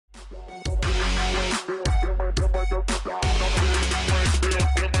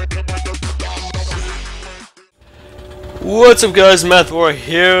What's up guys, Mathroy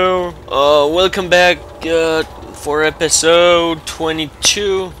here. Welcome back for episode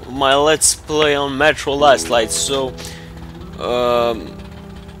 22 of my Let's Play on Mathroy Last Light. So,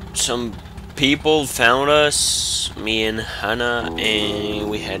 some people found us, me and Hannah, and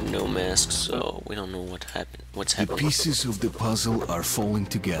we had no masks, so we don't know what's happening. The pieces of the puzzle are falling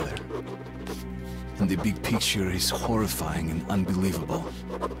together, and the big picture is horrifying and unbelievable.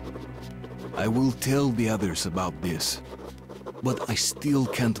 I will tell the others about this, but I still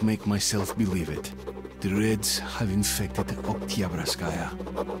can't make myself believe it. The Reds have infected Oktyabrskaya,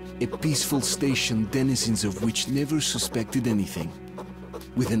 a peaceful station denizens of which never suspected anything,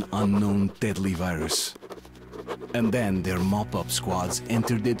 with an unknown deadly virus. And then their mop-up squads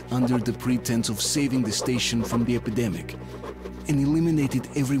entered it under the pretense of saving the station from the epidemic, and eliminated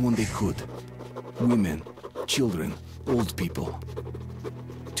everyone they could. Women, children, old people,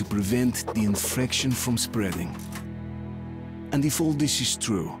 to prevent the infection from spreading. And if all this is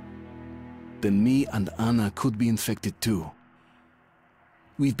true, then me and Anna could be infected too.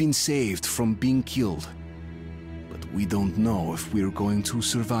 We've been saved from being killed, but we don't know if we're going to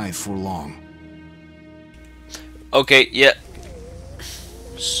survive for long. Okay, yeah.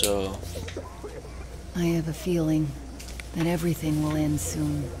 So... I have a feeling that everything will end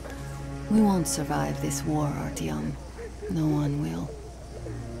soon. We won't survive this war, Artyom. No one will.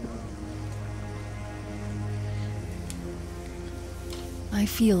 I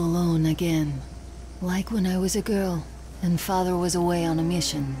feel alone again, like when I was a girl and father was away on a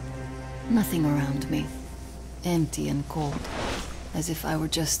mission. Nothing around me, empty and cold, as if I were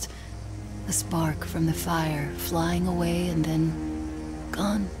just a spark from the fire, flying away and then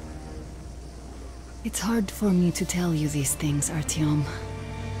gone. It's hard for me to tell you these things, Artyom,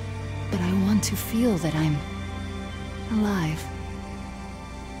 but I want to feel that I'm alive.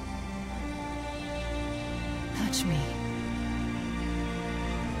 Touch me.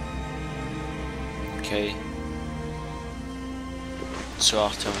 Okay. So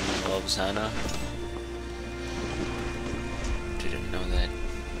Artyom loves Anna. Didn't know that.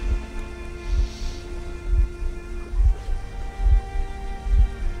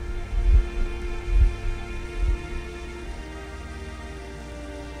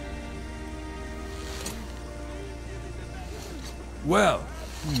 Well,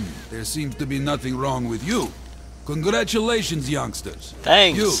 there seems to be nothing wrong with you. Congratulations, youngsters.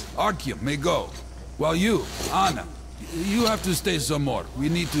 Thanks. You, Artyom, may go. While you, Anna, you have to stay some more. We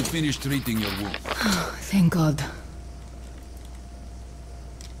need to finish treating your wound. Thank God.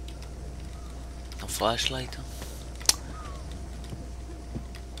 No flashlight.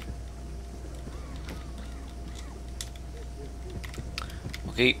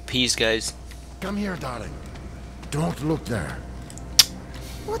 Okay, peace guys. Come here, darling. Don't look there.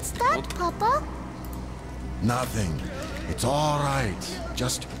 What's that, Papa? Nothing. It's all right.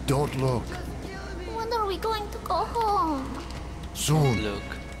 Just don't look. When are we going to go home? Soon. Look.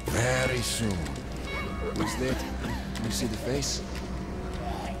 Very soon. What's that? Can you see the face?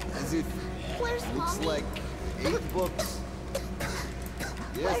 As if Where's looks Mommy? like $8.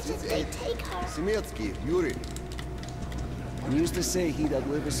 Where Yes, did it's they 8. take her? Semetsky, Yuri. He used to say he'd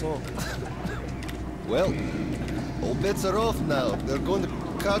outlive us all. Well, all bets are off now. They're going to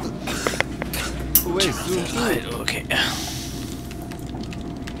cut away soon too. Right, okay.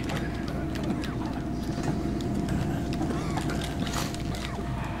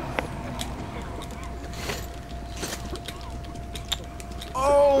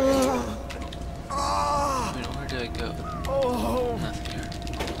 Wait, where did I go? Oh. Nothing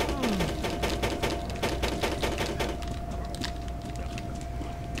here.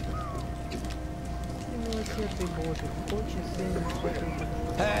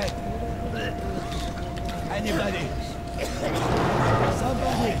 Hey! Anybody?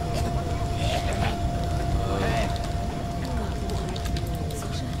 Somebody!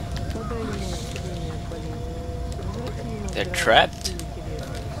 They're trapped?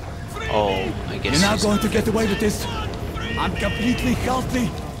 Oh, I guess You're not he's- going to get away with this. I'm completely healthy.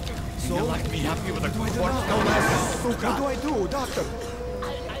 So, you like me happy with a corpse no less? What do I do, doctor?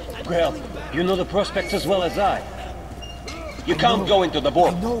 Well, you know the prospects as well as I. You can't go into the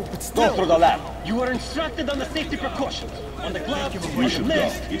board. No, but still. Go through the lab. You were instructed on the safety precautions. On the gloves, you should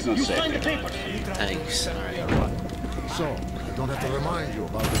next. You signed the papers. Thanks. Alright. So, I don't have to remind you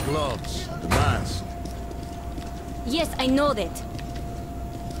about the gloves and the mask. Yes, I know that.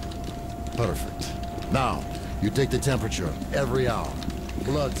 Perfect. Now, you take the temperature every hour.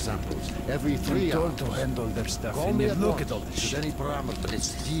 Blood samples every 3 hours. to handle their stuff. Call me Look at all this Should shit. any parameter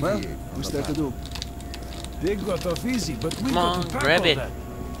It's- deviate Well, from what's the there to do? They got off easy, but we Come got on, to tackle grab it. that.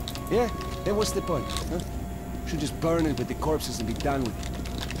 Yeah, then what's the point? Huh? Should just burn it with the corpses and be done with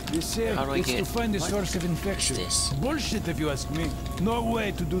it. They say How do I it's get- to find the what? source of infection. What's this? Bullshit, if you ask me. No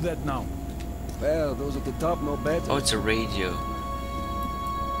way to do that now. Well, those at the top know better. Oh, it's a radio.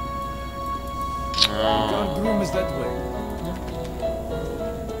 Dark room is that way.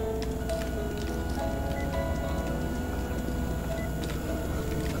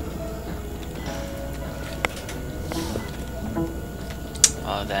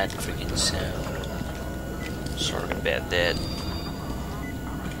 Oh, that freaking sound. Sorry about that.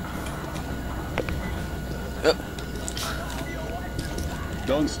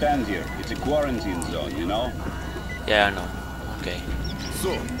 Don't stand here. It's a quarantine zone, you know? Yeah, I know. Okay. So,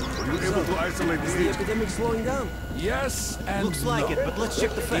 were you able to isolate Is the epidemic slowing down? Yes and Looks like no. it, but let's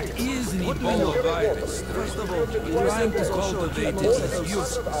check the facts. It is an Ebola virus. First of all, Trying to cultivate it is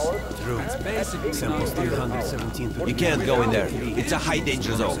useless. True. It's basically Sample not 317. You can't go in there. It's a high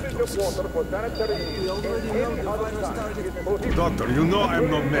danger zone. We already know the virus target. Doctor, you know I'm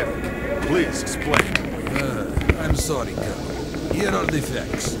not medic. Please, explain. I'm sorry, Colonel. Here are the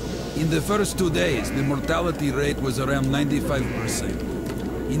facts. In the first 2 days, the mortality rate was around 95%.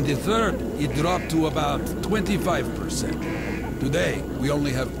 In the third, it dropped to about 25%. Today, we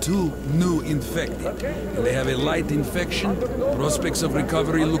only have 2 new infected, and they have a light infection, prospects of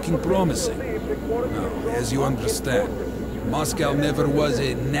recovery looking promising. Now, as you understand, Moscow never was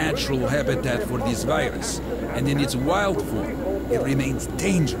a natural habitat for this virus, and in its wild form, it remains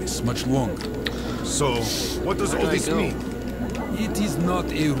dangerous much longer. So, what does all this mean? It is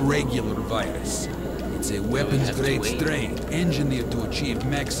not a regular virus. It's a weapons-grade strain, engineered to achieve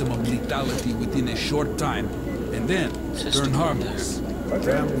maximum lethality within a short time, and then turn harmless.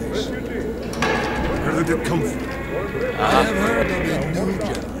 Damnation. Where did it come from? I have heard of a new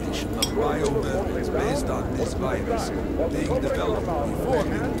generation of bioweapons based on this virus being developed before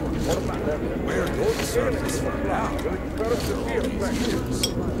me. Where did it surface from now? After all these years.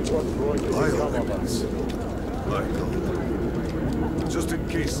 Bioweapons. My God. Just in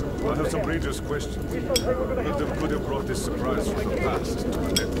case, I have some Rangers questions. Milton could have brought this surprise from the past to the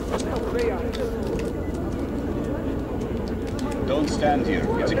network. Don't stand here.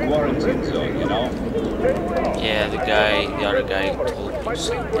 It's a quarantine zone, you know? Yeah, the other guy told me the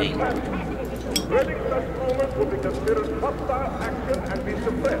same thing. Spreading such rumors would be considered hostile action and be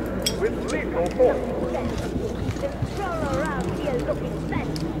suppressed with lethal force. Stroll around here looking fat.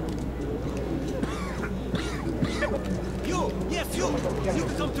 You! Yes, you! You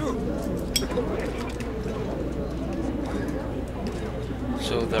can come through!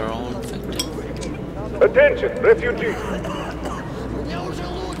 So they're all infected. Attention, refugees!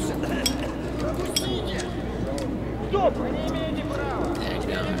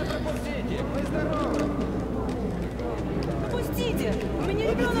 Пустите! У меня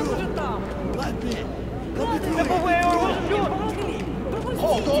ребенок уже там!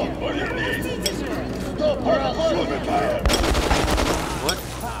 Hold on for your knee! Stop or I'll shoot it! What?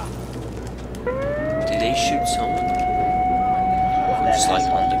 Did they shoot someone? It's like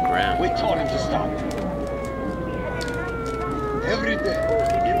on the ground. We told him to stop. Every day,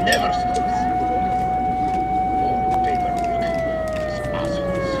 it never stops. More paperwork. These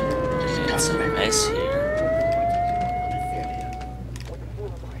assholes. Just It's a mess here.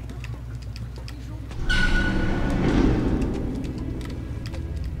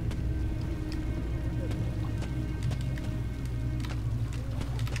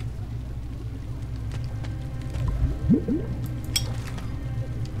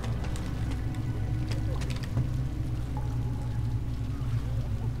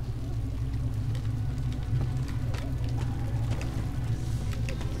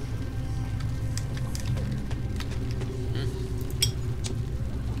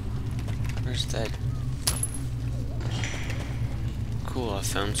 Where's that? Cool, I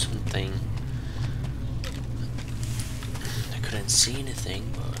found something. I couldn't see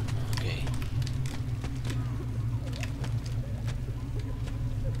anything, but okay.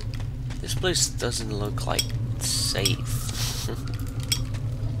 This place doesn't look like it's safe.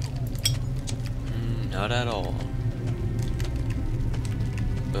 Not at all.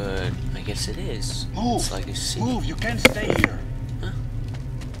 But I guess it is. Move! It's like a city. Move! You can't stay here! Huh?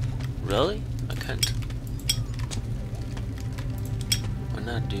 Really? I can't. Why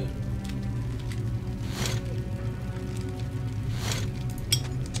not, dude?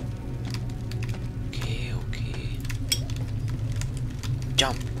 Okay, okay.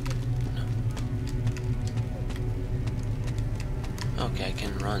 Jump! No. Okay, I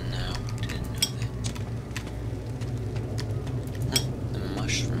can run now. Didn't know that. The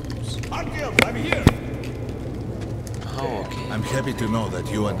mushrooms. Artyom, I'm here! Oh, okay. I'm happy to know that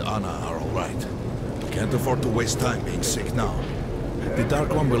you and Anna are all right. Can't afford to waste time being sick now. The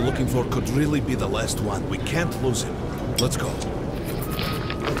Dark One we're looking for could really be the last one. We can't lose him. Let's go.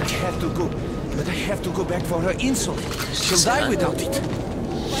 But I have to go. But I have to go back for her insulin. She'll die without it.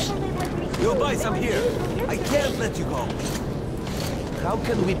 You buy some here. I can't let you go. How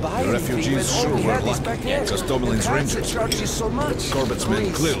can we buy The anything refugees when all sure we were had is lucky. back there? Because Tomelin's The rangers transit were charges here. so much. Corbett's men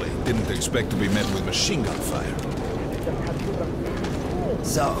Please. clearly didn't expect to be met with machine gun fire.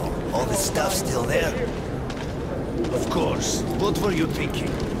 So, all the stuff still there? Of course. What were you thinking?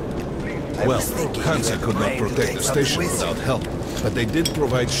 Well, Hansa could not protect the station without help, but they did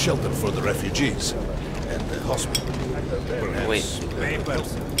provide shelter for the refugees. And the hospital. Perhaps...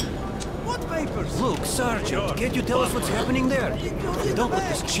 Papers. What papers? Look, Sergeant, can't you tell us what's happening there? Don't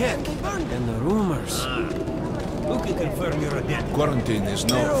let us check. And the rumors. Who can confirm you're a dead? Quarantine is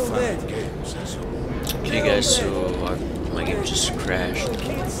no They're all fun dead. and games. Okay guys, so my game just crashed.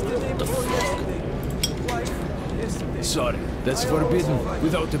 What the fuck? Sorry, that's forbidden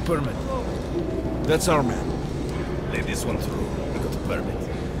without a permit. That's our man. Leave this one through. We got a permit.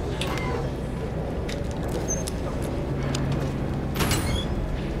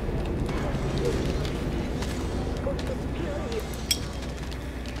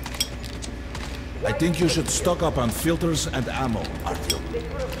 I think you should stock up on filters and ammo, Artyom. We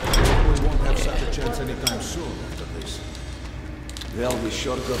won't have such a chance anytime soon after this. Well, we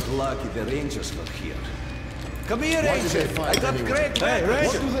sure got lucky the Rangers got here. Come here, Why did they Ranger! find I got anyone? great Hey,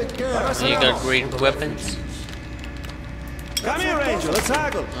 weapons! Ranger! What do they care? You got great weapons? Come here, Ranger, let's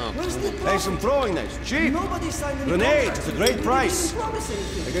haggle. Hey, some throwing knives, cheap. Grenades at a great price.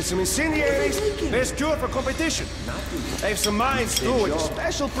 I get some incendiaries, best cure for competition. I have some mines too at a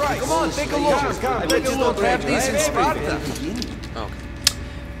special price. Come on, take a look. Come, I bet you don't have these in Sparta. Okay.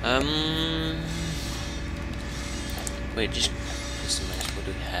 Wait, just customize. What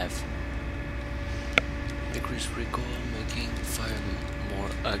do we have? Increase recoil, making fire more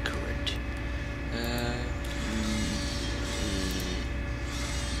accurate.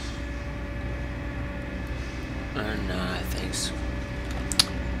 Nah, thanks.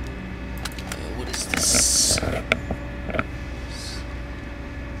 What is this?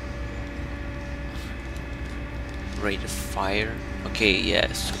 Rate of fire. Okay,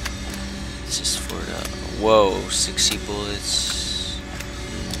 yes. This is for the. Whoa, 60 bullets.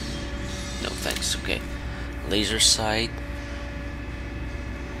 No thanks. Okay. Laser sight.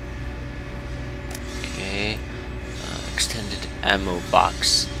 Okay. Extended ammo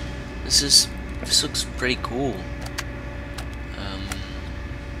box. This looks pretty cool.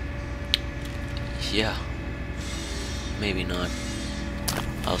 Yeah. Maybe not.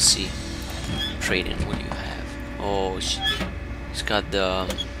 I'll see. Trade in. What do you have? Oh, he's got the.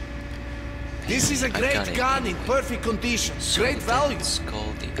 This is a great gun in perfect condition. So Great value. it's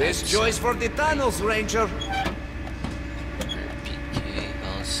called the Best choice for the tunnels, Ranger. PK,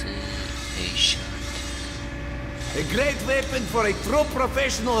 also a shot. A great weapon for a true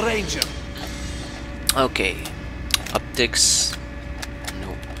professional Ranger. Okay. Optics.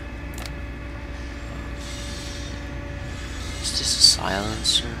 Nope. Is this a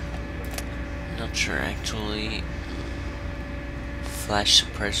silencer? Not sure actually. Flash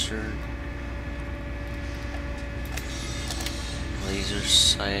suppressor. Laser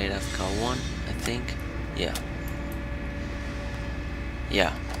sight, I've got one, I think. Yeah.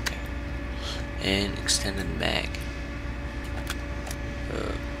 Yeah, okay. And extended mag.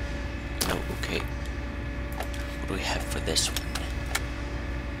 No, okay. What do we have for this one?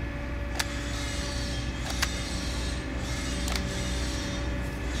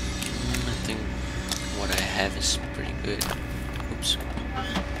 I think what I have is pretty good. Oops.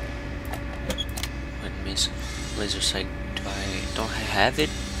 Went miss. Laser sight. Don't I have it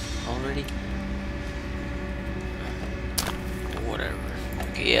already? Whatever.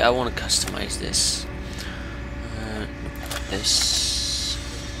 Okay, yeah, I want to customize this. This.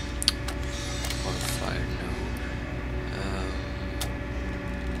 Modifier, no.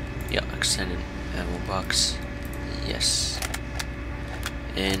 Yeah, extended ammo box. Yes.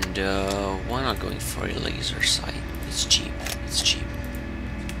 And why not going for a laser sight? It's cheap. It's cheap.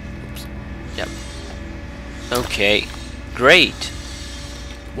 Oops. Yep. Okay. Great.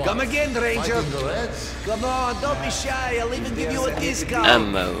 Come again, Ranger. Come on, don't be shy. I'll even give you a discount.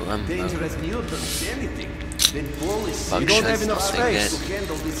 Ammo. Dangerous mutants, anything. Then police. You don't have enough space. to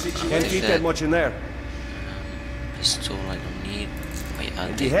handle this Can't situation. fit that much in there. Pistol I don't need. Wait, I'll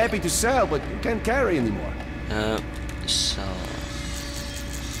I'd be take happy to sell, but you can't carry anymore. so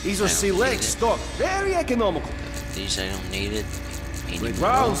These I are don't select need it. stock, very economical. These I don't need it Great anymore.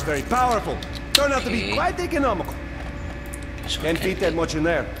 rounds, very powerful. Turn out to be Okay. quite economical. So I Can't fit that much in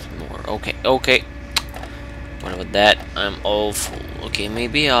there. more. Okay, okay. What about that? I'm all full. Okay,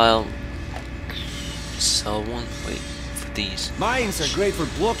 maybe I'll sell one. Wait, for these. Mines are great for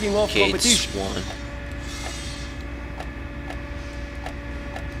blocking off Okay, competition. it's one.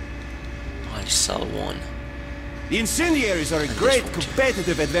 I sell one. The incendiaries are a great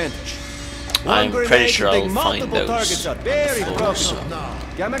competitive advantage. I'm One pretty sure grenade I'll can take find multiple those targets on out. the Very floor, profitable. so-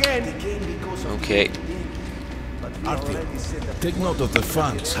 Come again. Okay. Artyom, take note of the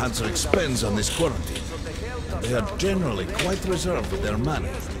funds Hansa expends on this quarantine. They are generally quite reserved with their money.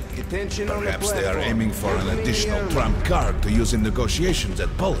 Perhaps they are aiming for an additional trump card to use in negotiations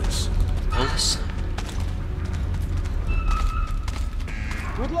at Polis. Polis?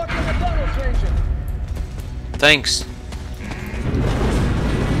 Good luck with the tunnel changing. Thanks.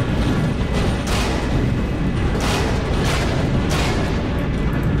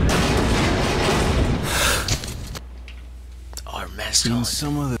 Our mascot. In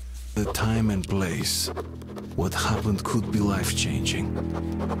some other time and place, what happened could be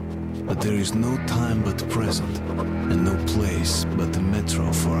life-changing. But there is no time but present, and no place but the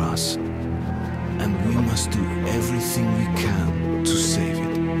metro for us. And we must do everything we can to save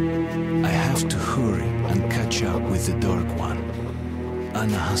it. I have to hurry and catch up with the Dark One.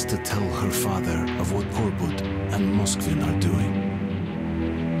 Anna has to tell her father of what Korbut and Moskvin are doing.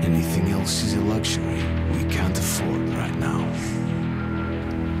 Anything else is a luxury we can't afford right now.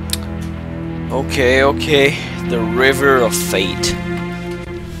 Okay, okay. The River of Fate.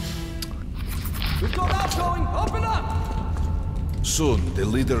 We've got outgoing. Open up. Soon, the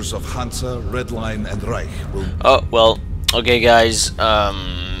leaders of Hansa, Red Line, and Reich will... Oh, well, okay guys,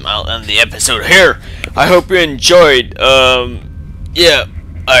 I'll end the episode here. I hope you enjoyed. Yeah,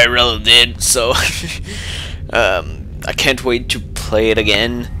 I really did, so I can't wait to play it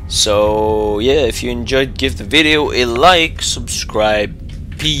again. So yeah, if you enjoyed, give the video a like,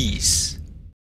 subscribe, peace.